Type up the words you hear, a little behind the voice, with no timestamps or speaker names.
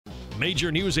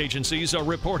Major news agencies are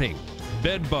reporting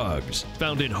bed bugs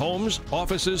found in homes,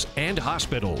 offices, and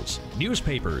hospitals.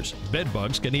 Newspapers, bed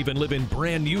bugs can even live in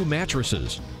brand new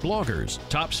mattresses. Bloggers,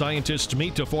 top scientists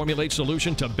meet to formulate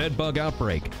solution to bed bug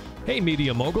outbreak. Hey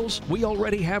media moguls, we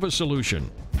already have a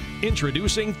solution.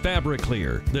 Introducing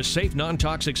Fabriclear, the safe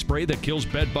non-toxic spray that kills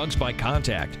bed bugs by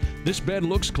contact. This bed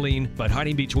looks clean, but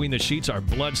hiding between the sheets are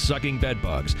blood-sucking bed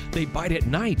bugs. They bite at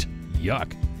night.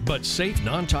 Yuck. But safe,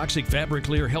 non-toxic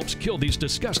Fabriclear helps kill these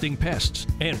disgusting pests.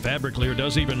 And Fabriclear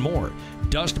does even more.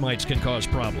 Dust mites can cause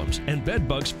problems, and bed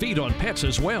bugs feed on pets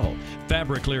as well.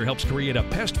 Fabriclear helps create a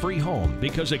pest-free home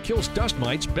because it kills dust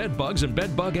mites, bed bugs, and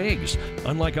bed bug eggs.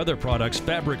 Unlike other products,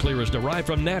 Fabriclear is derived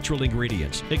from natural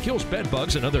ingredients. It kills bed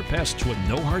bugs and other pests with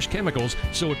no harsh chemicals,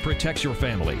 so it protects your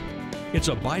family. It's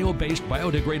a bio-based,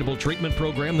 biodegradable treatment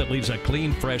program that leaves a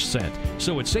clean, fresh scent.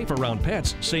 So it's safe around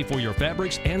pets, safe for your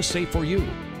fabrics, and safe for you.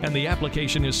 And the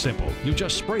application is simple. You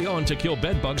just spray on to kill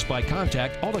bed bugs by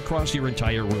contact all across your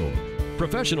entire room.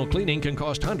 Professional cleaning can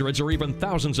cost hundreds or even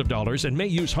thousands of dollars and may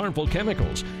use harmful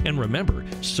chemicals. And remember,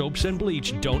 soaps and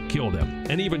bleach don't kill them,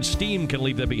 and even steam can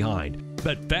leave them behind.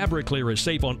 But Fabriclear is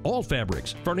safe on all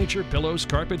fabrics, furniture, pillows,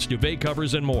 carpets, duvet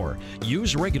covers, and more.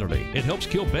 Use regularly. It helps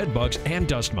kill bed bugs and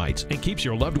dust mites and keeps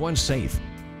your loved ones safe.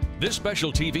 This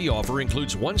special TV offer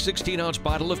includes one 16-ounce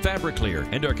bottle of Fabriclear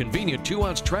and our convenient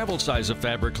 2-ounce travel size of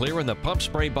Fabriclear in the pump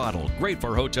spray bottle. Great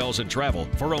for hotels and travel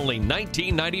for only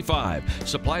 $19.95.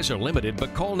 Supplies are limited,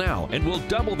 but call now and we'll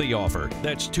double the offer.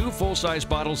 That's 2 full-size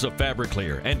bottles of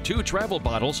Fabriclear and 2 travel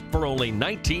bottles for only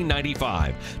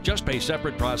 $19.95. Just pay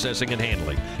separate processing and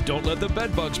handling. Don't let the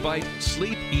bed bugs bite.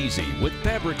 Sleep easy with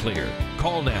Fabriclear.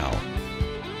 Call now.